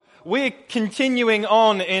we're continuing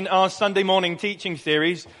on in our Sunday morning teaching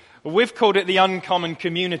series. We've called it The Uncommon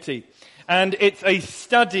Community. And it's a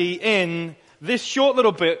study in this short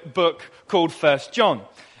little book called 1 John.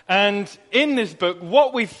 And in this book,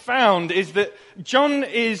 what we've found is that John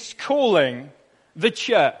is calling the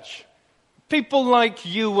church, people like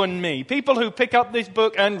you and me, people who pick up this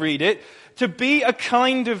book and read it, to be a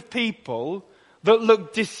kind of people that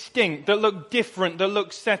look distinct, that look different, that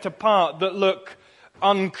look set apart, that look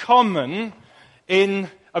uncommon in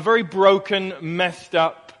a very broken, messed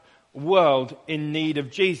up world in need of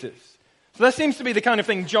Jesus. So that seems to be the kind of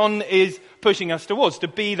thing John is pushing us towards, to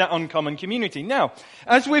be that uncommon community. Now,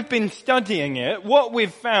 as we've been studying it, what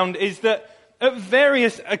we've found is that at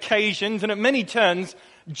various occasions and at many turns,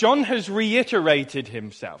 John has reiterated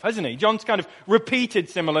himself, hasn't he? John's kind of repeated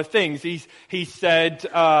similar things. He's said,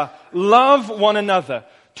 love one another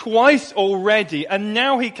twice already, and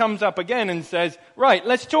now he comes up again and says, right,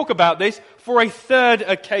 let's talk about this for a third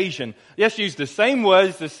occasion. Yes, use the same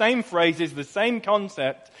words, the same phrases, the same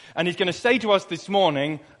concept, and he's going to say to us this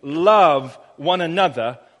morning, love one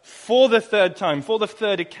another for the third time, for the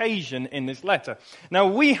third occasion in this letter. Now,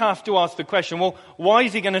 we have to ask the question, well, why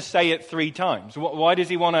is he going to say it 3 times? Why does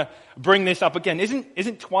he want to bring this up again?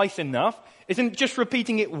 Isn't twice enough? Isn't just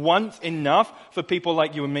repeating it once enough for people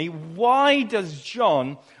like you and me? Why does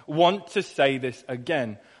John want to say this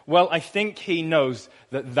again? Well, I think he knows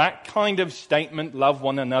that kind of statement, love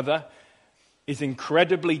one another, is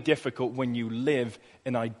incredibly difficult when you live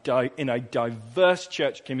in a diverse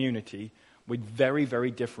church community with very,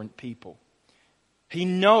 very different people. He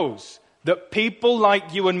knows that people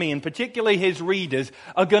like you and me, and particularly his readers,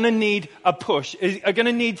 are going to need a push, are going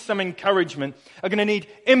to need some encouragement, are going to need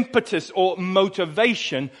impetus or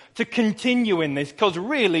motivation to continue in this, because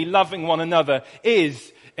really loving one another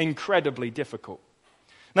is incredibly difficult.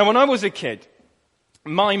 Now, when I was a kid,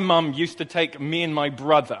 my mum used to take me and my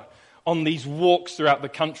brother on these walks throughout the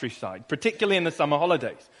countryside, particularly in the summer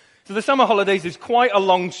holidays. So the summer holidays is quite a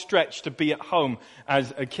long stretch to be at home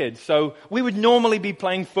as a kid. So we would normally be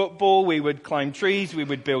playing football, we would climb trees, we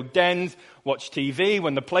would build dens, watch TV.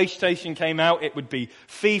 When the PlayStation came out, it would be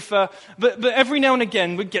FIFA. But every now and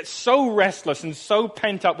again, we'd get so restless and so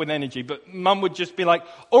pent up with energy, but Mum would just be like,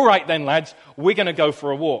 all right then lads, we're going to go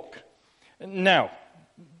for a walk. Now,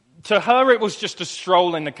 to her, it was just a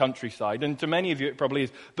stroll in the countryside, and to many of you, it probably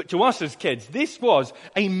is. But to us as kids, this was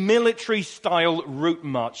a military-style route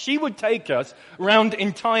march. She would take us around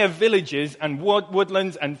entire villages and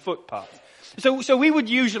woodlands and footpaths. So we would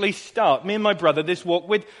usually start, me and my brother, this walk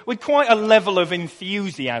with quite a level of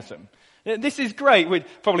enthusiasm. This is great. We'd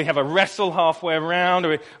probably have a wrestle halfway around,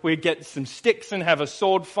 or we'd get some sticks and have a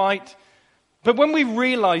sword fight. But when we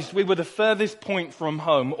realized we were the furthest point from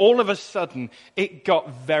home, all of a sudden, it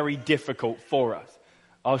got very difficult for us.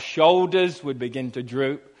 Our shoulders would begin to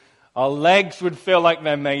droop. Our legs would feel like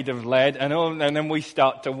they're made of lead. And then we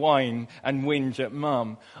start to whine and whinge at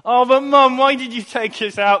Mum. Oh, but Mum, why did you take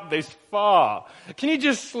us out this far? Can you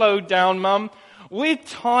just slow down, Mum? We're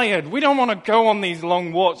tired. We don't want to go on these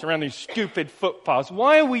long walks around these stupid footpaths.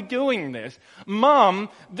 Why are we doing this? Mum,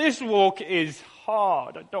 this walk is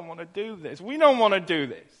hard. I don't want to do this. We don't want to do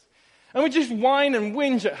this. And we just whine and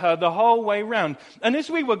whinge at her the whole way round. And as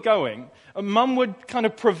we were going, Mum would kind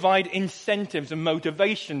of provide incentives and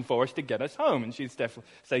motivation for us to get us home. And she'd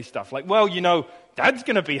say stuff like, well, you know, Dad's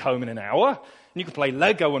going to be home in an hour. And you can play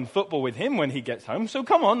Lego and football with him when he gets home. So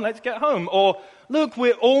come on, let's get home. Or, look,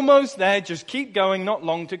 we're almost there. Just keep going. Not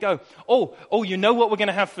long to go. Oh, you know what we're going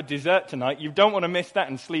to have for dessert tonight? You don't want to miss that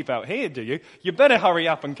and sleep out here, do you? You better hurry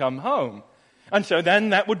up and come home. And so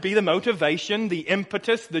then that would be the motivation, the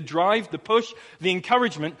impetus, the drive, the push, the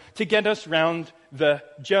encouragement to get us round the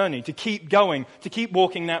journey, to keep going, to keep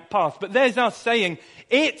walking that path. But there's us saying,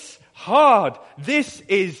 it's hard. This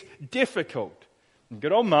is difficult. And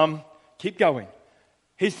good old Mum, keep going.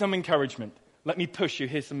 Here's some encouragement. Let me push you.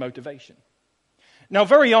 Here's some motivation. Now,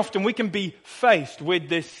 very often we can be faced with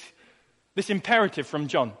this imperative from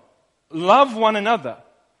John. Love one another.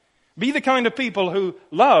 Be the kind of people who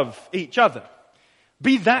love each other.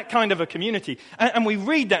 Be that kind of a community. And we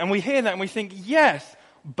read that and we hear that and we think, yes,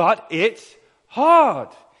 but it's hard.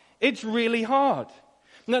 It's really hard.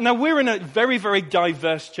 Now we're in a very, very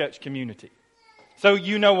diverse church community. So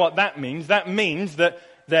you know what that means. That means that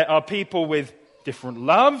there are people with different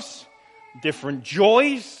loves, different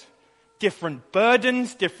joys, different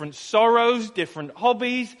burdens, different sorrows, different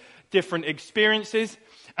hobbies, different experiences,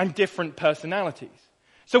 and different personalities.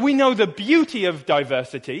 So we know the beauty of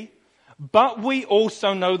diversity, but we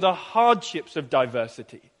also know the hardships of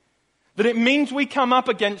diversity. That it means we come up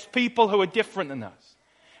against people who are different than us.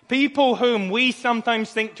 People whom we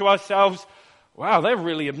sometimes think to ourselves, wow, they're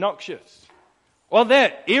really obnoxious. Well,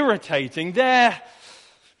 they're irritating. They're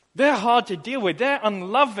hard to deal with. They're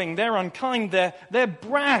unloving. They're unkind. They're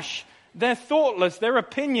brash. They're thoughtless. They're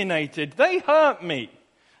opinionated. They hurt me.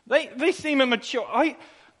 They seem immature.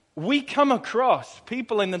 We come across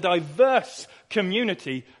people in the diverse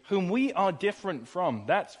community whom we are different from.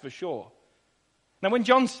 That's for sure. Now, when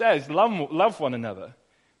John says love one another,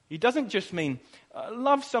 he doesn't just mean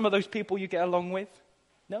love some of those people you get along with.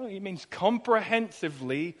 No, he means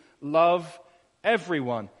comprehensively love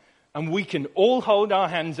everyone. And we can all hold our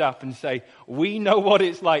hands up and say, we know what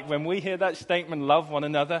it's like when we hear that statement, love one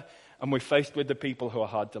another, and we're faced with the people who are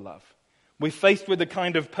hard to love. We're faced with the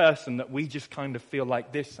kind of person that we just kind of feel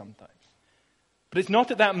like this sometimes. But it's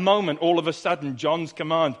not at that moment, all of a sudden, John's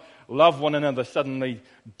command, love one another, suddenly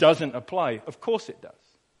doesn't apply. Of course it does.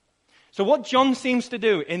 So what John seems to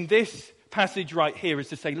do in this passage right here is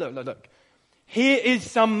to say, look. Here is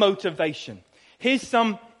some motivation. Here's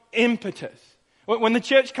some impetus. When the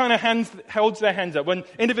church kind of holds their hands up, when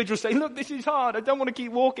individuals say, look, this is hard. I don't want to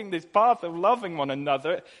keep walking this path of loving one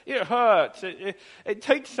another. It hurts. It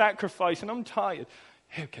takes sacrifice, and I'm tired.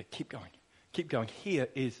 Okay, keep going. Keep going. Here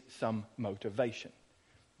is some motivation.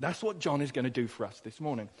 That's what John is going to do for us this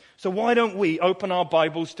morning. So why don't we open our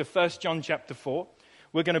Bibles to 1 John chapter 4.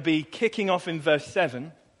 We're going to be kicking off in verse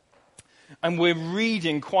 7. And we're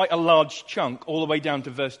reading quite a large chunk all the way down to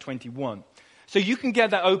verse 21. So you can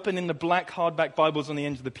get that open in the black hardback Bibles on the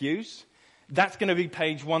ends of the pews. That's going to be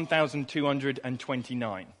page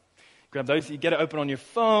 1229. Grab those. You get it open on your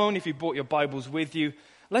phone if you brought your Bibles with you.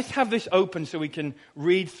 Let's have this open so we can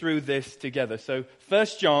read through this together. So 1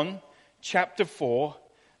 John chapter 4,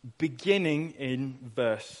 beginning in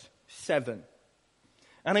verse 7.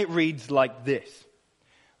 And it reads like this.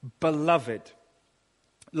 Beloved,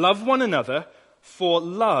 love one another, for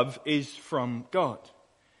love is from God.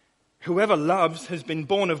 Whoever loves has been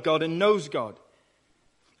born of God and knows God.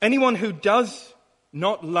 Anyone who does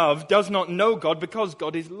not love does not know God, because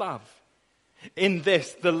God is love. In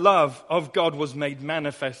this, the love of God was made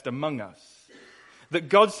manifest among us, that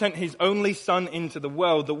God sent his only Son into the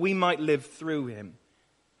world that we might live through him.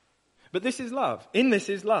 But this is love. In this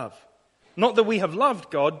is love. Not that we have loved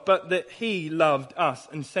God, but that he loved us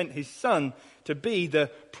and sent his Son to be the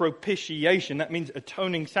propitiation, that means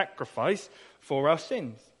atoning sacrifice, for our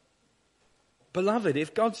sins. Beloved,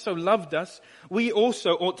 if God so loved us, we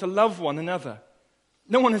also ought to love one another.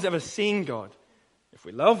 No one has ever seen God. If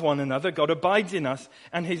we love one another, God abides in us,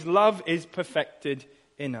 and his love is perfected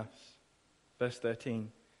in us. Verse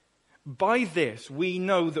 13. By this we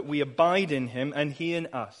know that we abide in him and he in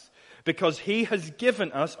us, because he has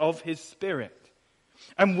given us of his Spirit.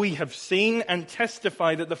 And we have seen and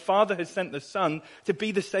testify that the Father has sent the Son to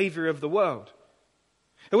be the Savior of the world.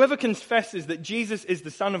 Whoever confesses that Jesus is the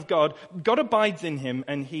Son of God, God abides in him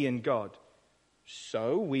and he in God.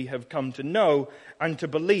 So we have come to know and to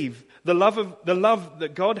believe the love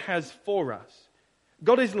that God has for us.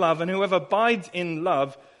 God is love, and whoever abides in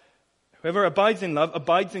love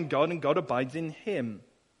abides in God, and God abides in him.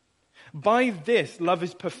 By this love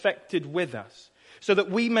is perfected with us, so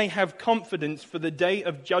that we may have confidence for the day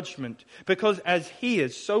of judgment, because as he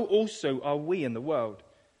is, so also are we in the world.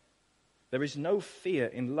 There is no fear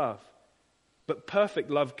in love, but perfect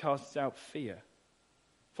love casts out fear.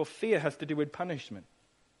 For fear has to do with punishment,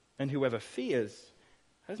 and whoever fears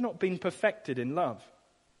has not been perfected in love.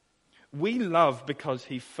 We love because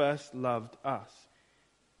he first loved us.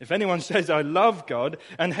 If anyone says, I love God,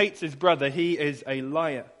 and hates his brother, he is a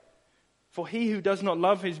liar. For he who does not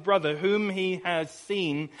love his brother whom he has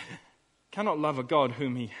seen cannot love a God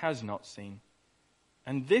whom he has not seen.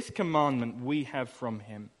 And this commandment we have from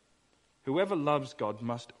him. Whoever loves God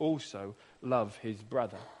must also love his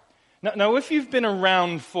brother. Now, if you've been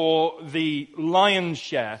around for the lion's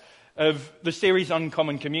share of the series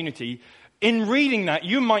Uncommon Community, in reading that,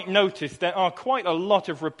 you might notice there are quite a lot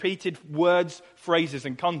of repeated words, phrases,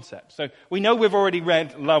 and concepts. So we know we've already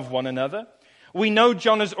read love one another. We know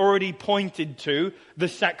John has already pointed to the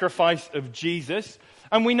sacrifice of Jesus.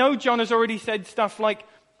 And we know John has already said stuff like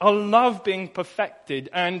a love being perfected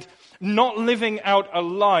and not living out a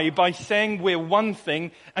lie by saying we're one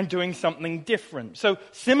thing and doing something different. So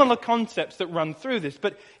similar concepts that run through this,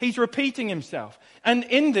 but he's repeating himself. And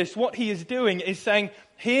in this, what he is doing is saying,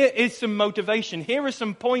 here is some motivation. Here are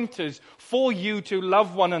some pointers for you to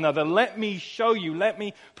love one another. Let me show you. Let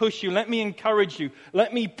me push you. Let me encourage you.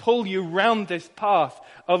 Let me pull you round this path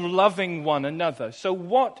of loving one another. So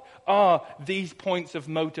what are these points of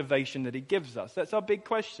motivation that he gives us? That's our big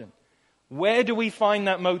question. Where do we find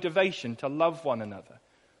that motivation to love one another?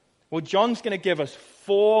 Well, John's going to give us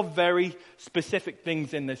 4 very specific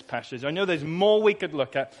things in this passage. I know there's more we could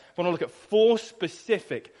look at. I want to look at 4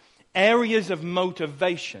 specific areas of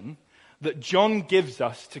motivation that John gives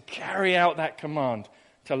us to carry out that command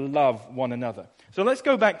to love one another. So let's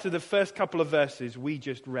go back to the first couple of verses we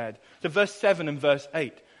just read, to verse 7 and verse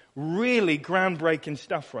 8. Really groundbreaking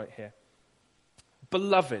stuff right here.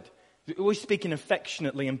 Beloved, always speaking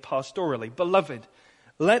affectionately and pastorally. Beloved,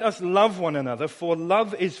 let us love one another, for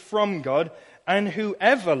love is from God, and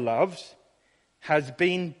whoever loves has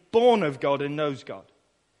been born of God and knows God.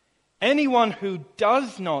 Anyone who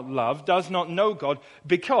does not love does not know God,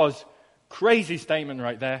 because, crazy statement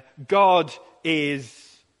right there, God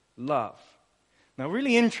is love. Now,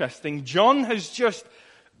 really interesting, John has just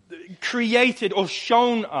created or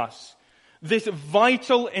shown us this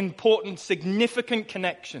vital, important, significant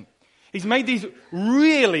connection. He's made these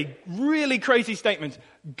really, really crazy statements.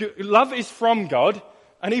 Love is from God,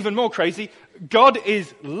 and even more crazy, God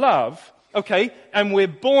is love, okay, and we're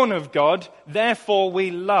born of God, therefore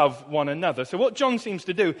we love one another. So what John seems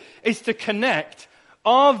to do is to connect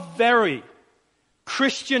our very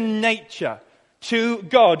Christian nature to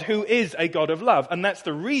God, who is a God of love. And that's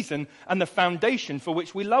the reason and the foundation for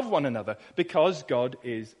which we love one another, because God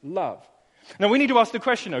is love. Now we need to ask the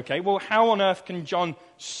question, okay, well, how on earth can John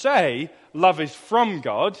say love is from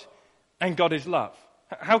God and God is love?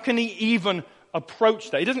 How can he even approach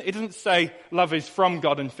that? He doesn't say love is from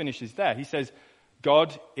God and finishes there. He says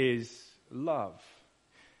God is love.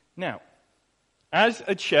 Now, as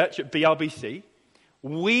a church at BRBC,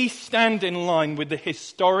 we stand in line with the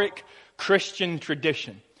historic Christian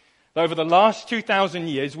tradition. Over the last 2,000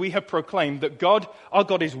 years, we have proclaimed that our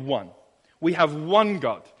God is one. We have one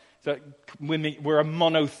God. So we're a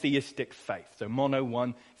monotheistic faith. So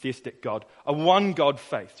one theistic God. A one God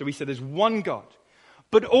faith. So we say there's one God.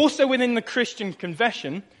 But also within the Christian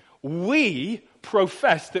confession, we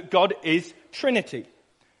profess that God is Trinity.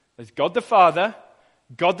 There's God the Father,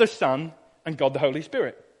 God the Son, and God the Holy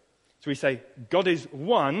Spirit. So we say God is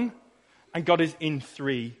one and God is in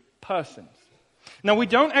 3 persons. Now, we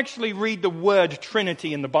don't actually read the word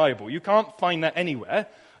Trinity in the Bible. You can't find that anywhere,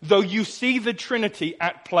 though you see the Trinity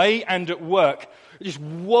at play and at work, just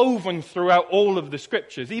woven throughout all of the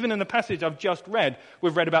scriptures. Even in the passage I've just read,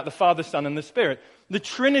 we've read about the Father, Son, and the Spirit. The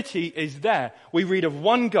Trinity is there. We read of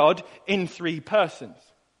one God in 3 persons.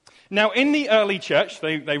 Now, in the early church,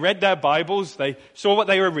 they read their Bibles, they saw what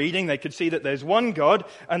they were reading, they could see that there's one God,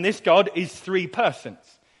 and this God is 3 persons.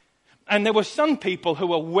 And there were some people who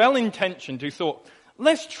were well-intentioned who thought,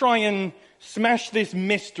 let's try and smash this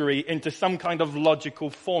mystery into some kind of logical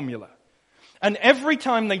formula. And every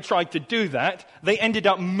time they tried to do that, they ended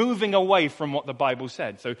up moving away from what the Bible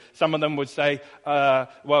said. So some of them would say,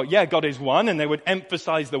 God is one, and they would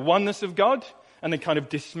emphasize the oneness of God, and then kind of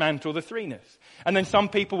dismantle the 3ness. And then some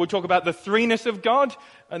people would talk about the 3ness of God,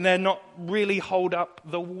 and they're not really hold up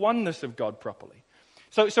the oneness of God properly.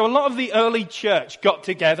 So a lot of the early church got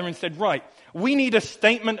together and said, right, we need a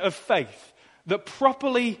statement of faith that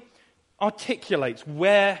properly articulates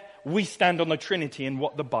where we stand on the Trinity and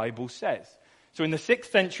what the Bible says. So in the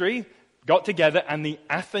 6th century, got together and the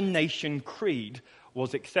Athanasian Creed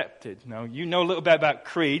was accepted. Now, you know a little bit about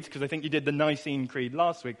creeds because I think you did the Nicene Creed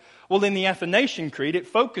last week. Well, in the Athanasian Creed, it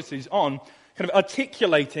focuses on kind of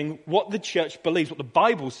articulating what the church believes, what the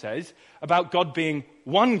Bible says about God being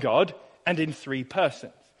one God and in 3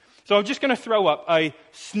 persons. So I'm just going to throw up a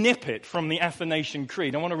snippet from the Athanasian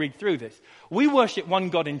Creed. I want to read through this. We worship one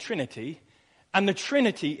God in Trinity and the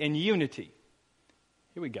Trinity in unity.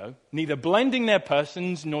 Here we go. Neither blending their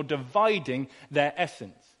persons nor dividing their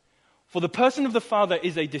essence. For the person of the Father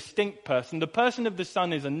is a distinct person, the person of the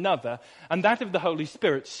Son is another, and that of the Holy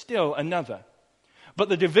Spirit still another. But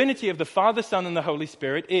the divinity of the Father, Son, and the Holy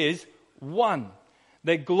Spirit is one.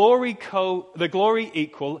 Their glory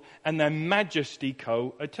equal, and their majesty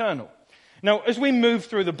co-eternal. Now, as we move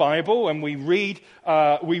through the Bible and we read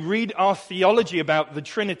our theology about the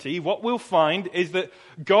Trinity, what we'll find is that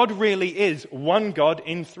God really is one God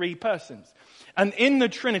in 3 persons. And in the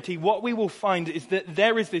Trinity, what we will find is that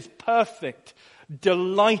there is this perfect,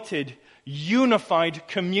 delighted, unified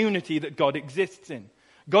community that God exists in.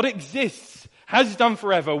 God exists, has done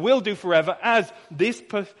forever, will do forever as this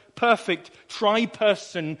perfect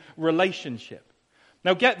tri-person relationship.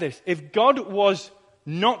 Now get this, if God was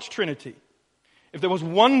not Trinity, if there was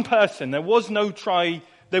one person, there was no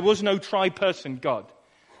tri-person God,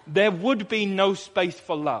 there would be no space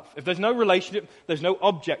for love. If there's no relationship, there's no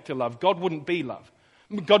object to love. God wouldn't be love.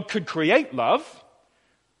 God could create love.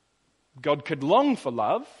 God could long for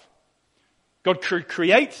love. God could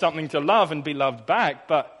create something to love and be loved back,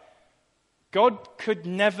 but God could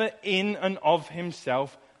never in and of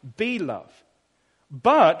himself be love.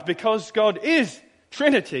 But because God is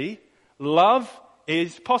Trinity, love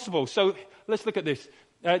is possible. So let's look at this.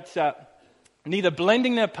 It's neither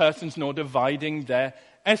blending their persons nor dividing their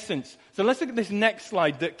essence. So let's look at this next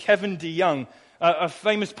slide that Kevin DeYoung, a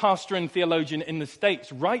famous pastor and theologian in the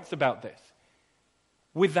States, writes about this.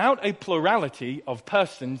 Without a plurality of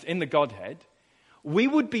persons in the Godhead, we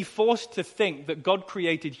would be forced to think that God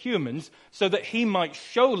created humans so that he might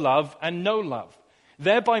show love and know love,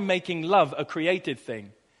 thereby making love a created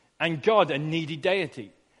thing and God a needy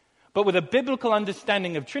deity. But with a biblical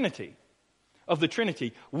understanding of the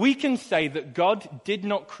Trinity, we can say that God did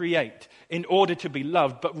not create in order to be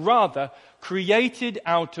loved, but rather created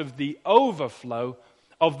out of the overflow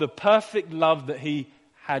of the perfect love that he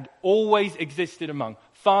had always existed among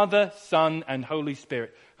Father, Son, and Holy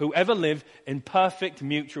Spirit, who ever live in perfect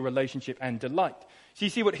mutual relationship and delight. So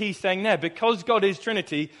you see what he's saying there? Because God is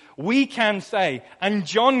Trinity, we can say, and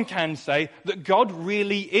John can say, that God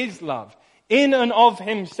really is love. In and of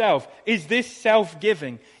himself is this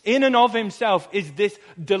self-giving. In and of himself is this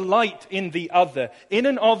delight in the other. In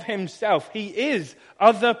and of himself, he is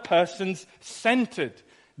other persons centered.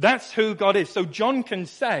 That's who God is. So John can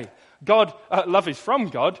say, love is from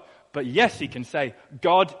God, but yes, he can say,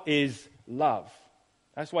 God is love.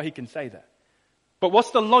 That's why he can say that. But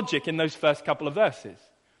what's the logic in those first couple of verses?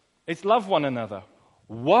 It's love one another.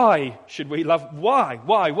 Why should we love?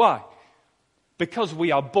 Why? Because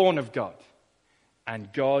we are born of God.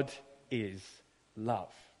 And God is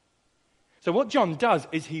love. So what John does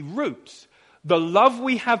is he roots the love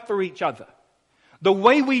we have for each other, the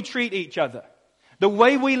way we treat each other, the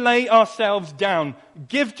way we lay ourselves down,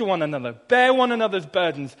 give to one another, bear one another's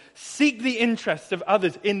burdens, seek the interests of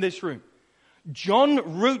others in this room.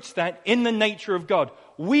 John roots that in the nature of God.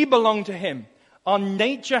 We belong to him. Our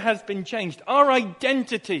nature has been changed. Our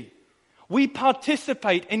identity. We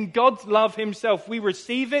participate in God's love himself. We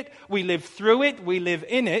receive it. We live through it. We live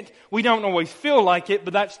in it. We don't always feel like it,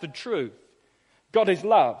 but that's the truth. God is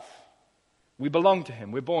love. We belong to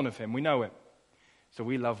him. We're born of him. We know him. So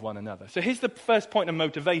we love one another. So here's the first point of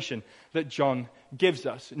motivation that John gives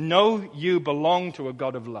us. Know you belong to a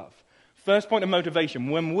God of love. First point of motivation.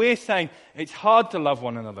 When we're saying it's hard to love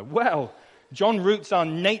one another, well, John roots our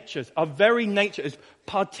natures. Our very nature is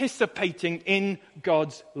participating in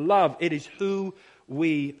God's love. It is who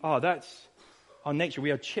we are. That's our nature.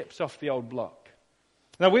 We are chips off the old block.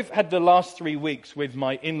 Now, we've had the last 3 weeks with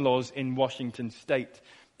my in-laws in Washington State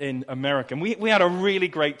in America. And we had a really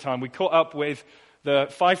great time. We caught up with the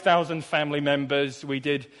 5,000 family members. We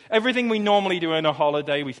did everything we normally do on a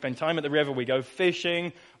holiday. We spend time at the river. We go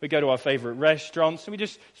fishing. We go to our favorite restaurants. So we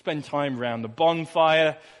just spend time around the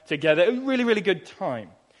bonfire together. It was a really, really good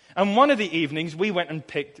time. And one of the evenings, we went and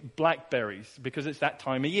picked blackberries because it's that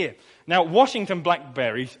time of year. Now, Washington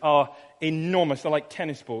blackberries are enormous. They're like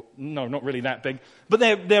tennis balls. No, not really that big. But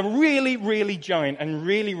they're really, really giant and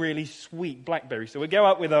really, really sweet blackberries. So we go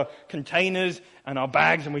out with our containers and our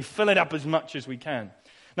bags and we fill it up as much as we can.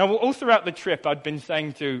 Now, all throughout the trip, I'd been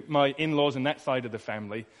saying to my in-laws on that side of the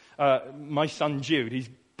family, my son Jude, he's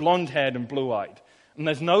blonde-haired and blue-eyed. And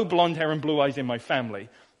there's no blonde hair and blue eyes in my family.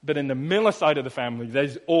 But in the Miller side of the family,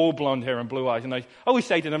 there's all blonde hair and blue eyes. And I always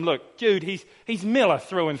say to them, look, Jude, he's Miller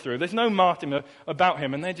through and through. There's no Martin about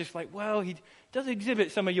him. And they're just like, well, he does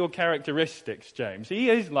exhibit some of your characteristics, James. He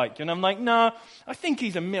is like you. And I'm like, no, I think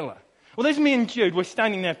he's a Miller. Well, there's me and Jude. We're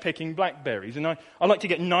standing there picking blackberries. And I like to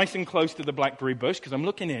get nice and close to the blackberry bush because I'm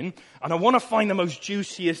looking in. And I want to find the most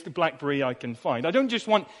juiciest blackberry I can find. I don't just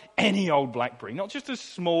want any old blackberry, not just a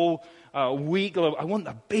small, weak. I want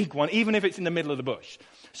the big one, even if it's in the middle of the bush.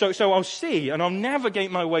 So I'll see, and I'll navigate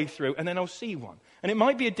my way through, and then I'll see one. And it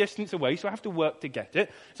might be a distance away, so I have to work to get it.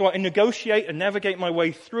 So I negotiate and navigate my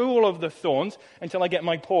way through all of the thorns until I get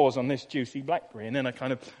my paws on this juicy blackberry. And then I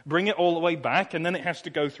kind of bring it all the way back, and then it has to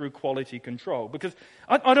go through quality control. Because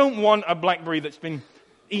I don't want a blackberry that's been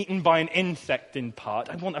eaten by an insect in part.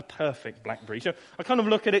 I want a perfect blackberry. So I kind of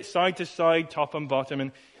look at it side to side, top and bottom,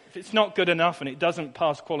 and if it's not good enough and it doesn't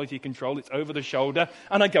pass quality control, it's over the shoulder,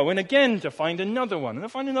 and I go in again to find another one. And I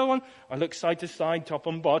find another one, I look side to side, top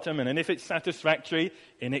and bottom, and then if it's satisfactory,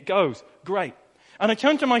 in it goes. Great. And I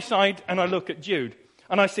turn to my side and I look at Jude.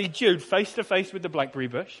 And I see Jude face to face with the blackberry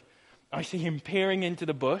bush. I see him peering into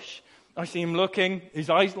the bush. I see him looking, his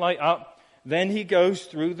eyes light up. Then he goes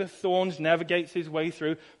through the thorns, navigates his way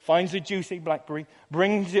through, finds a juicy blackberry,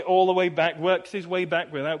 brings it all the way back, works his way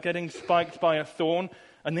back without getting spiked by a thorn.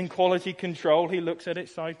 And then quality control, he looks at it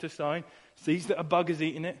side to side, sees that a bug has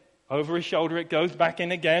eaten it. Over his shoulder it goes, back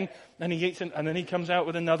in again, and he eats it, and then he comes out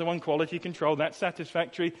with another one, quality control. That's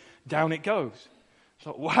satisfactory. Down it goes.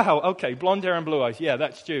 So, wow, okay, blonde hair and blue eyes. Yeah,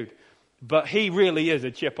 that's Jude. But he really is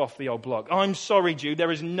a chip off the old block. I'm sorry, Jude,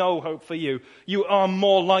 there is no hope for you. You are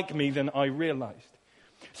more like me than I realized.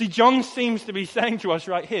 See, John seems to be saying to us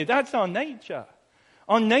right here, that's our nature.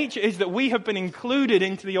 Our nature is that we have been included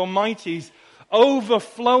into the Almighty's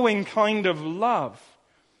overflowing kind of love.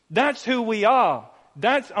 That's who we are.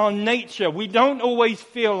 That's our nature. We don't always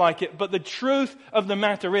feel like it, but the truth of the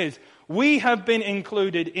matter is, we have been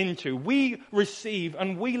included into, we receive,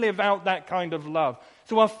 and we live out that kind of love.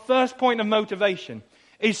 So our first point of motivation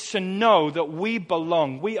is to know that we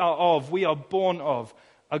belong, we are born of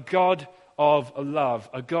a God of love,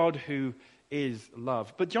 a God who is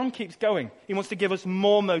love. But John keeps going. He wants to give us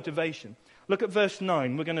more motivation. Look at verse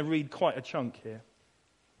 9. We're going to read quite a chunk here.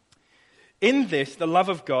 In this, the love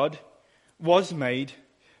of God was made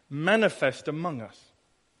manifest among us.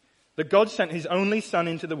 That God sent his only Son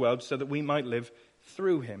into the world so that we might live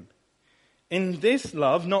through him. In this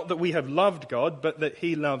love, not that we have loved God, but that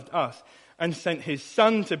he loved us and sent his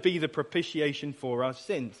Son to be the propitiation for our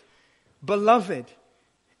sins. Beloved,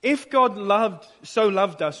 if God so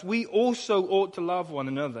loved us, we also ought to love one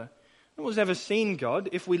another. No one's ever seen God.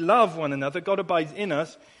 If we love one another, God abides in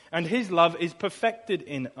us, and his love is perfected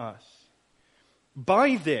in us.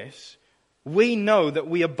 By this, we know that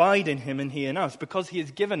we abide in him and he in us, because he has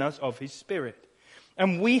given us of his Spirit.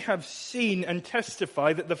 And we have seen and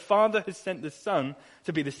testify that the Father has sent the Son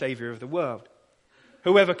to be the Savior of the world.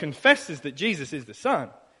 Whoever confesses that Jesus is the Son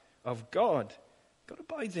of God, God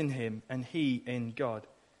abides in him and he in God.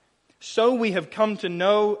 So we have come to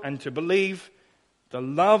know and to believe the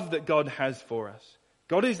love that God has for us.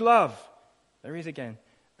 God is love. There he is again.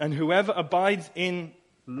 And whoever abides in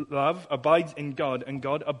love abides in God, and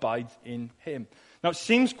God abides in him. Now it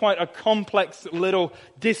seems quite a complex little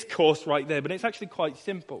discourse right there, but it's actually quite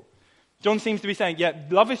simple. John seems to be saying, yeah,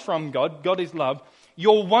 love is from God. God is love.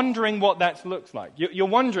 You're wondering what that looks like. You're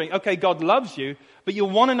wondering, okay, God loves you, but you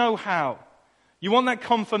want to know how. You want that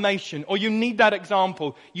confirmation, or you need that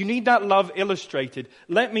example. You need that love illustrated.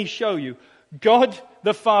 Let me show you. God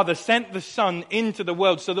the Father sent the Son into the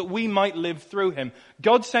world so that we might live through him.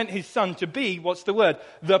 God sent his Son to be, what's the word?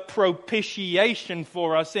 The propitiation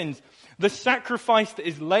for our sins. The sacrifice that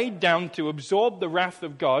is laid down to absorb the wrath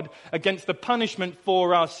of God against the punishment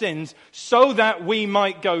for our sins so that we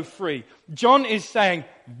might go free. John is saying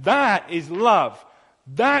that is love.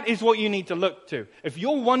 That is what you need to look to. If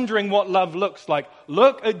you're wondering what love looks like,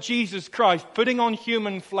 look at Jesus Christ putting on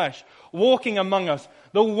human flesh, walking among us.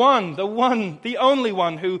 The only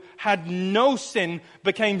one who had no sin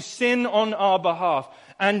became sin on our behalf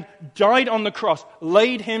and died on the cross,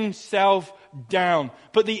 laid himself down,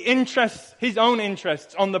 put his own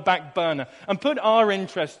interests on the back burner and put our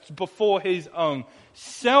interests before his own.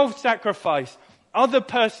 Self-sacrifice. Other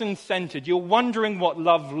person-centered. You're wondering what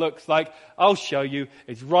love looks like. I'll show you.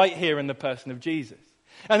 It's right here in the person of Jesus.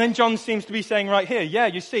 And then John seems to be saying right here, yeah,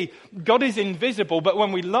 you see, God is invisible, but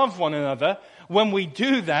when we love one another, when we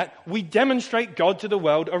do that, we demonstrate God to the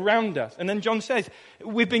world around us. And then John says,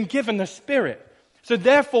 we've been given the Spirit. So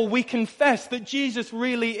therefore we confess that Jesus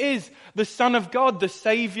really is the Son of God, the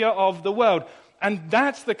Savior of the world. And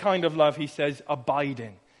that's the kind of love, he says, abide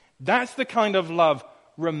in. That's the kind of love,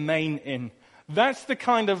 remain in. That's the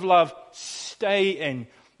kind of love, stay in.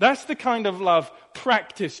 That's the kind of love,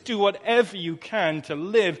 practice. Do whatever you can to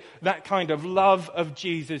live that kind of love of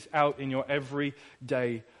Jesus out in your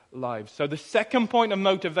everyday lives. So the second point of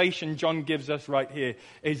motivation John gives us right here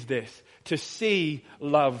is this: to see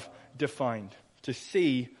love defined. To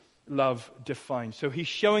see love defined. So he's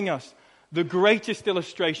showing us the greatest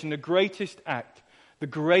illustration, the greatest act, the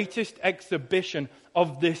greatest exhibition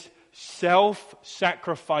of this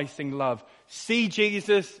self-sacrificing love. See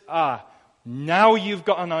Jesus? Now you've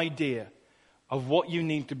got an idea of what you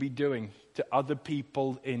need to be doing to other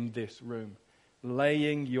people in this room.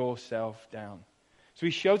 Laying yourself down. So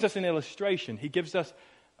he shows us an illustration. He gives us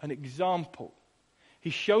an example. He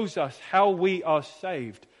shows us how we are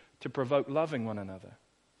saved to provoke loving one another.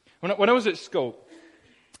 When I was at school,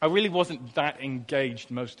 I really wasn't that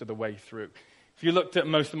engaged most of the way through. If you looked at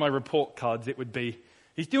most of my report cards, it would be,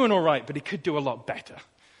 he's doing all right, but he could do a lot better.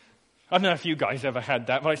 I don't know if you guys ever had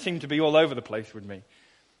that, but it seemed to be all over the place with me.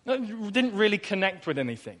 I didn't really connect with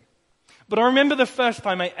anything. But I remember the first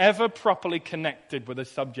time I ever properly connected with a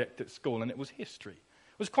subject at school, and it was history.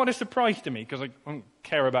 It was quite a surprise to me, because I don't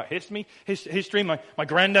care about history. My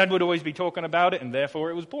granddad would always be talking about it, and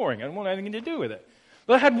therefore it was boring. I didn't want anything to do with it.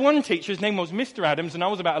 But I had one teacher, his name was Mr. Adams, and I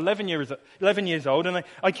was about 11 years old, and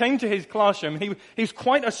I came to his classroom, and he was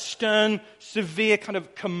quite a stern, severe, kind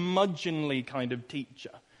of curmudgeonly kind of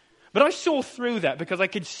teacher. But I saw through that because I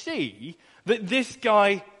could see that this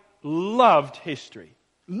guy loved history.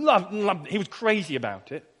 Loved. He was crazy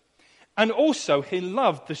about it. And also, he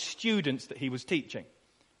loved the students that he was teaching.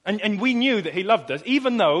 And we knew that he loved us,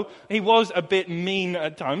 even though he was a bit mean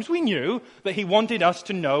at times. We knew that he wanted us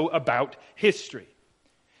to know about history.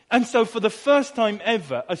 And so for the first time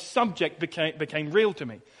ever, a subject became real to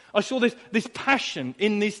me. I saw this passion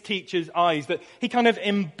in this teacher's eyes that he kind of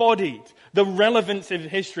embodied the relevance of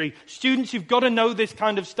history. Students, you've got to know this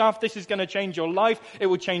kind of stuff. This is going to change your life. It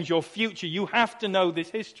will change your future. You have to know this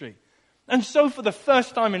history. And so for the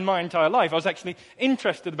first time in my entire life, I was actually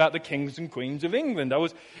interested about the kings and queens of England. I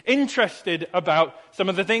was interested about some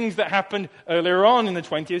of the things that happened earlier on in the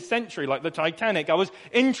 20th century, like the Titanic. I was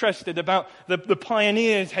interested about the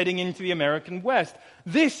pioneers heading into the American West.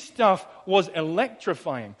 This stuff was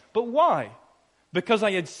electrifying. But why? Because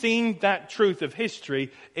I had seen that truth of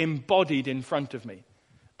history embodied in front of me.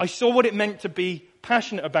 I saw what it meant to be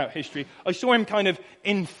passionate about history. I saw him kind of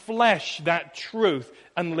enflesh that truth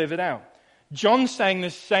and live it out. John's saying the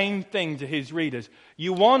same thing to his readers.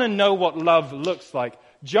 You want to know what love looks like?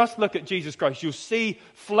 Just look at Jesus Christ. You'll see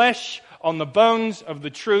flesh on the bones of the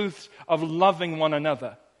truths of loving one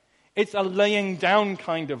another. It's a laying down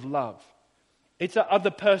kind of love. It's an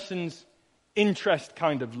other person's interest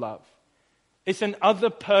kind of love. It's an other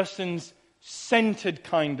person's centered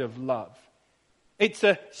kind of love. It's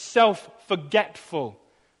a self-forgetful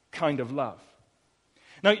kind of love.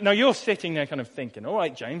 Now you're sitting there kind of thinking, all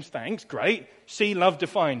right, James, thanks, great. See love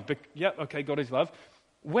defined. Yep, okay, God is love.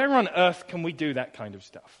 Where on earth can we do that kind of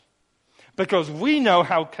stuff? Because we know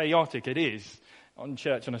how chaotic it is on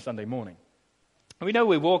church on a Sunday morning. We know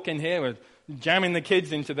we walk in here, we're jamming the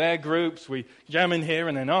kids into their groups, we jam in here,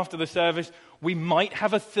 and then after the service, we might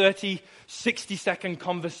have a 30, 60-second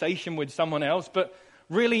conversation with someone else, but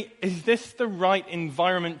really, is this the right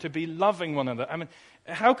environment to be loving one another? I mean,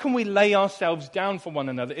 how can we lay ourselves down for one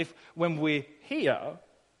another if when we're here,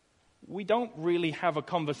 we don't really have a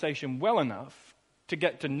conversation well enough to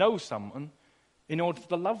get to know someone in order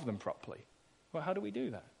to love them properly? Well, how do we do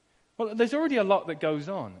that? Well, there's already a lot that goes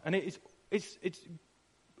on, and it's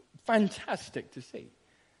fantastic to see.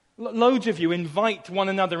 Loads of you invite one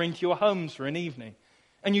another into your homes for an evening,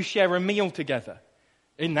 and you share a meal together.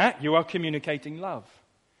 In that, you are communicating love.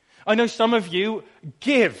 I know some of you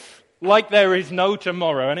give like there is no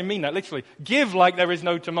tomorrow, and I mean that literally. Give like there is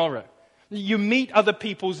no tomorrow. You meet other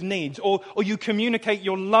people's needs, or you communicate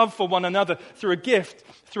your love for one another through a gift,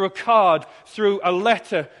 through a card, through a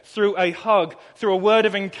letter, through a hug, through a word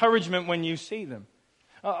of encouragement when you see them.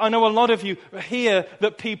 I know a lot of you hear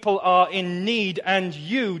that people are in need, and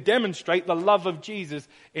you demonstrate the love of Jesus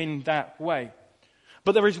in that way.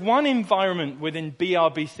 But there is one environment within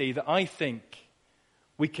BRBC that I think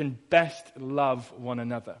we can best love one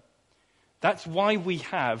another. That's why we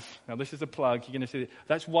have, now this is a plug, you're going to see it,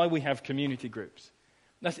 that's why we have community groups.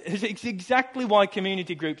 It's exactly why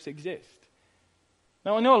community groups exist.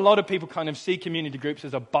 Now I know a lot of people kind of see community groups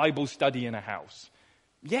as a Bible study in a house.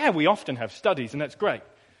 Yeah, we often have studies, and that's great.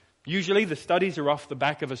 Usually the studies are off the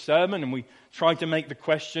back of a sermon, and we try to make the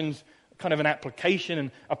questions kind of an application and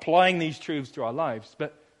applying these truths to our lives.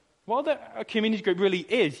 But what a community group really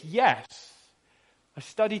is, yes, a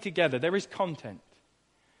study together. There is content.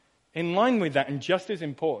 In line with that, and just as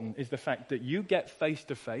important, is the fact that you get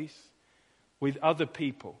face-to-face with other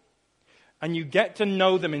people, and you get to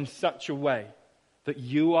know them in such a way that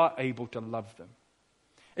you are able to love them.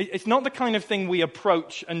 It's not the kind of thing we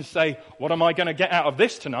approach and say, what am I going to get out of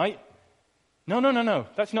this tonight? No.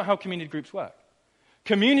 That's not how community groups work.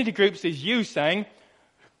 Community groups is you saying,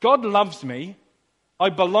 God loves me, I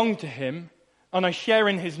belong to Him, and I share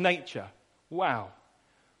in His nature. Wow.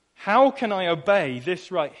 How can I obey this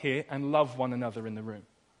right here and love one another in the room?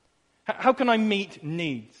 How can I meet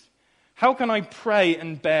needs? How can I pray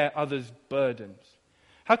and bear others' burdens?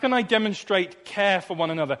 How can I demonstrate care for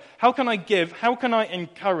one another? How can I give? How can I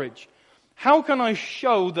encourage? How can I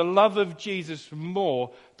show the love of Jesus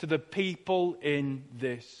more to the people in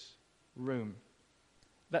this room?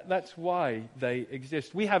 That's why they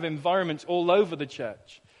exist. We have environments all over the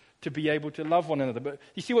church to be able to love one another. But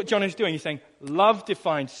you see what John is doing? He's saying, love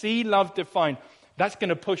defined. See love defined. That's going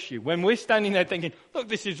to push you. When we're standing there thinking, look,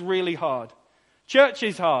 this is really hard. Church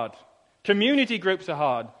is hard. Community groups are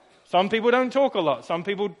hard. Some people don't talk a lot. Some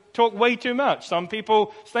people talk way too much. Some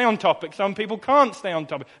people stay on topic. Some people can't stay on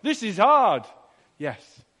topic. This is hard.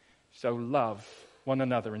 Yes. So love one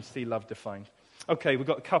another and see love defined. Okay, we've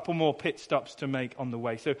got a couple more pit stops to make on the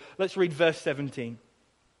way. So let's read verse 17.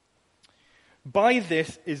 By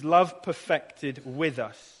this is love perfected with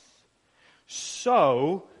us,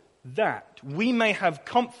 so that we may have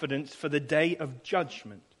confidence for the day of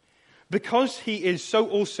judgment. Because he is, so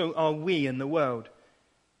also are we in the world.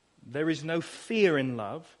 There is no fear in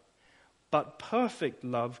love, but perfect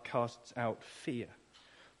love casts out fear.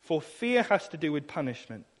 For fear has to do with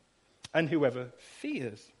punishment, and whoever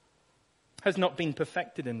fears has not been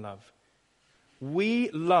perfected in love. We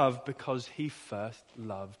love because he first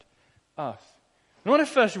loved us. And when I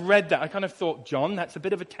first read that, I kind of thought, John, that's a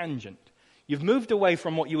bit of a tangent. You've moved away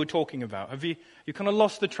from what you were talking about. Have you kind of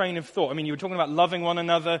lost the train of thought? I mean, you were talking about loving one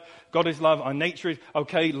another. God is love. Our nature is,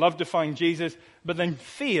 okay, love defined Jesus. But then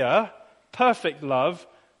fear, perfect love,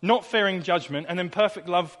 not fearing judgment, and then perfect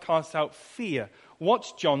love casts out fear.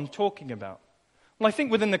 What's John talking about? Well, I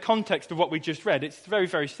think within the context of what we just read, it's very,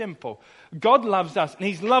 very simple. God loves us, and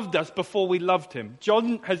he's loved us before we loved him.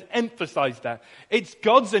 John has emphasized that. It's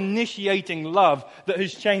God's initiating love that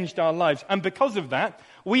has changed our lives. And because of that,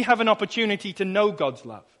 we have an opportunity to know God's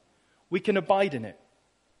love. We can abide in it.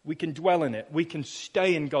 We can dwell in it. We can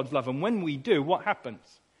stay in God's love. And when we do, what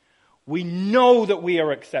happens? We know that we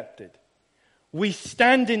are accepted. We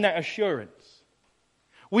stand in that assurance.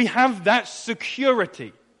 We have that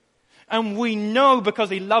security. And we know because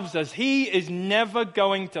he loves us, he is never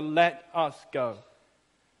going to let us go.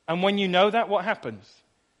 And when you know that, what happens?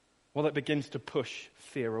 Well, it begins to push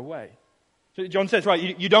fear away. So John says,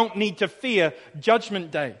 right, you don't need to fear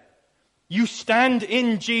judgment day. You stand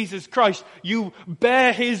in Jesus Christ. You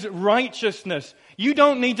bear his righteousness. You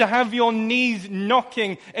don't need to have your knees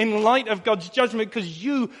knocking in light of God's judgment because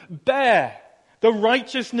you bear the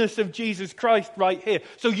righteousness of Jesus Christ right here.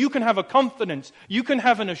 So you can have a confidence. You can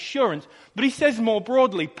have an assurance. But he says more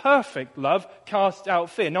broadly, perfect love casts out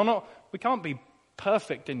fear. No, we can't be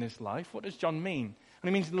perfect in this life. What does John mean? And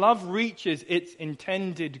it means love reaches its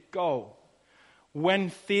intended goal when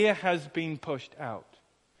fear has been pushed out.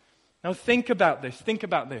 Now think about this. Think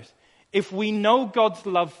about this. If we know God's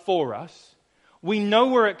love for us, we know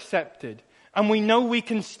we're accepted, and we know we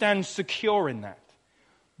can stand secure in that.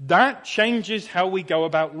 That changes how we go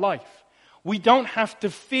about life. We don't have to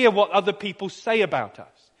fear what other people say about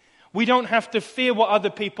us. We don't have to fear what other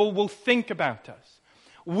people will think about us.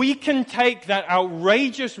 We can take that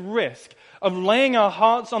outrageous risk of laying our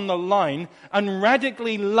hearts on the line and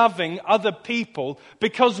radically loving other people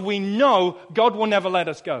because we know God will never let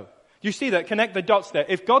us go. You see that? Connect the dots there.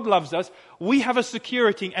 If God loves us, we have a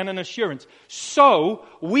security and an assurance. So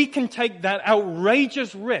we can take that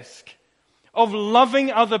outrageous risk of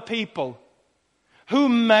loving other people who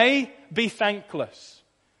may be thankless,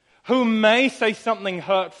 who may say something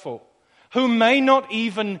hurtful, who may not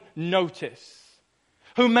even notice,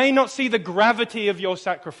 who may not see the gravity of your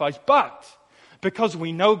sacrifice, but because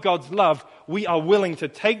we know God's love, we are willing to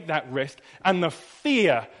take that risk, and the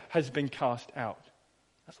fear has been cast out.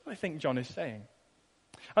 That's what I think John is saying.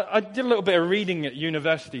 I did a little bit of reading at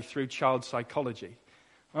university through child psychology.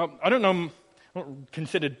 I don't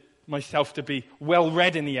consider myself to be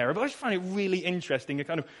well-read in the area, but I just find it really interesting. It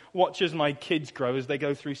kind of watches my kids grow as they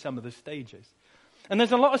go through some of the stages. And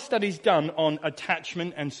there's a lot of studies done on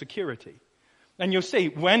attachment and security. And you'll see,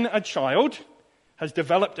 when a child has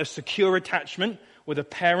developed a secure attachment with a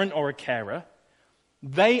parent or a carer,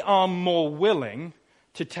 they are more willing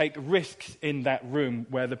to take risks in that room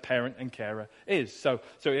where the parent and carer is. So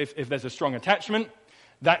if there's a strong attachment,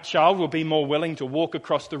 that child will be more willing to walk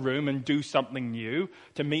across the room and do something new,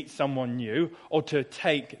 to meet someone new, or to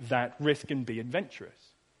take that risk and be adventurous.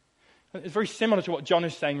 It's very similar to what John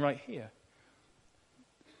is saying right here.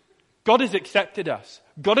 God has accepted us.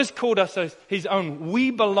 God has called us as his own.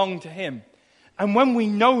 We belong to him. And when we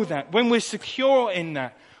know that, when we're secure in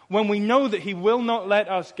that, when we know that he will not let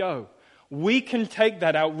us go, we can take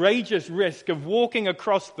that outrageous risk of walking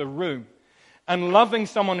across the room and loving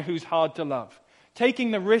someone who's hard to love.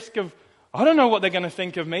 Taking the risk of, I don't know what they're going to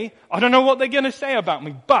think of me. I don't know what they're going to say about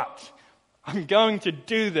me, but I'm going to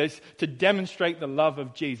do this to demonstrate the love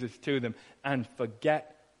of Jesus to them and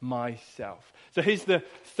forget myself. So here's the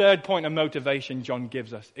third point of motivation John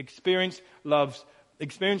gives us. Experience love's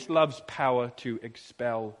power to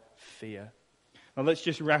expel fear. Now let's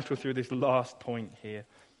just rattle through this last point here.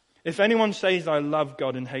 If anyone says, I love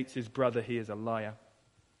God and hates his brother, he is a liar.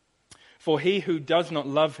 For he who does not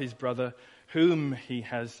love his brother whom he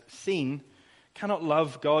has seen cannot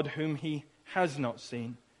love God whom he has not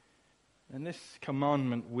seen. And this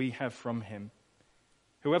commandment we have from him.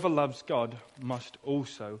 Whoever loves God must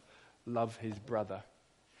also love his brother.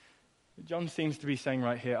 John seems to be saying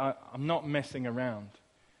right here, I'm not messing around.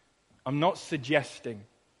 I'm not suggesting.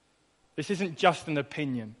 This isn't just an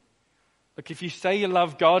opinion. Look, if you say you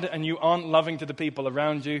love God and you aren't loving to the people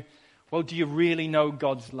around you, well, do you really know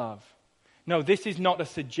God's love? No, this is not a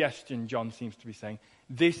suggestion, John seems to be saying.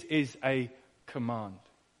 This is a command.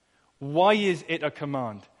 Why is it a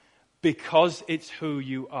command? Because it's who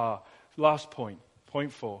you are. Last point,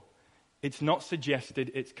 point 4. It's not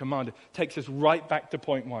suggested, it's commanded. Takes us right back to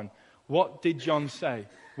point 1. What did John say?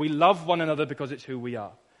 We love one another because it's who we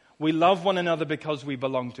are. We love one another because we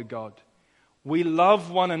belong to God. We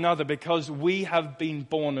love one another because we have been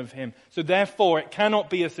born of Him. So therefore, it cannot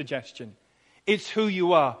be a suggestion. It's who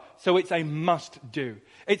you are, so it's a must do.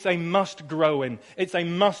 It's a must grow in. It's a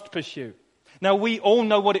must pursue. Now, we all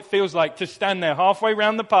know what it feels like to stand there halfway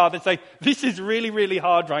around the path and say, this is really, really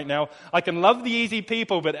hard right now. I can love the easy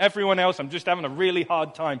people, but everyone else, I'm just having a really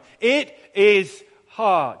hard time. It is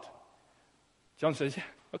hard. John says, yeah,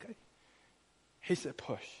 okay. Here's a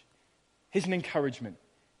push. Here's an encouragement.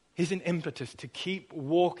 Here's an impetus to keep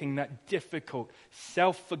walking that difficult,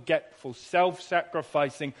 self-forgetful,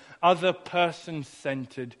 self-sacrificing, other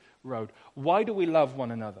person-centered road. Why do we love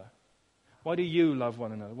one another? Why do you love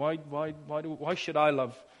one another? Why should I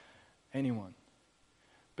love anyone?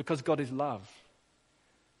 Because God is love,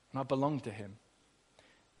 and I belong to Him.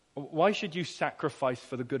 Why should you sacrifice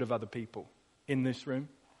for the good of other people in this room?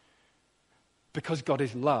 Because God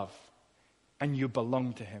is love, and you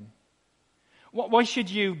belong to Him. Why should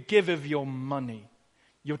you give of your money,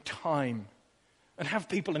 your time, and have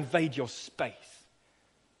people invade your space?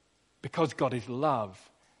 Because God is love,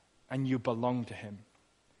 and you belong to Him.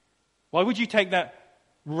 Why would you take that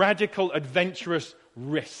radical, adventurous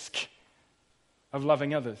risk of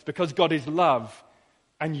loving others? Because God is love,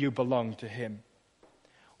 and you belong to Him.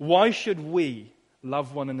 Why should we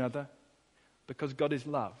love one another? Because God is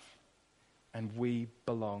love, and we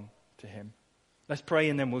belong to Him. Let's pray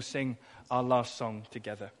and then we'll sing our last song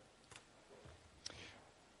together.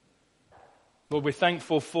 Lord, we're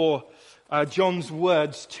thankful for John's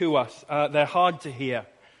words to us. They're hard to hear.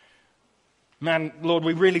 Man, Lord,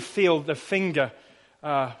 we really feel the finger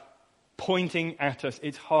pointing at us.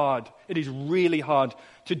 It's hard. It is really hard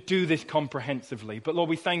to do this comprehensively. But Lord,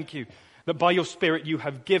 we thank you that by your Spirit you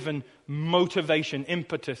have given motivation,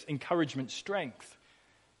 impetus, encouragement, strength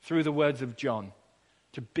through the words of John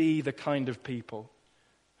to be the kind of people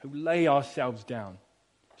who lay ourselves down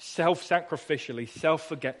self-sacrificially,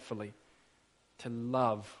 self-forgetfully to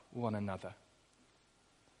love one another.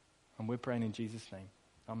 And we're praying in Jesus' name.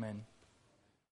 Amen.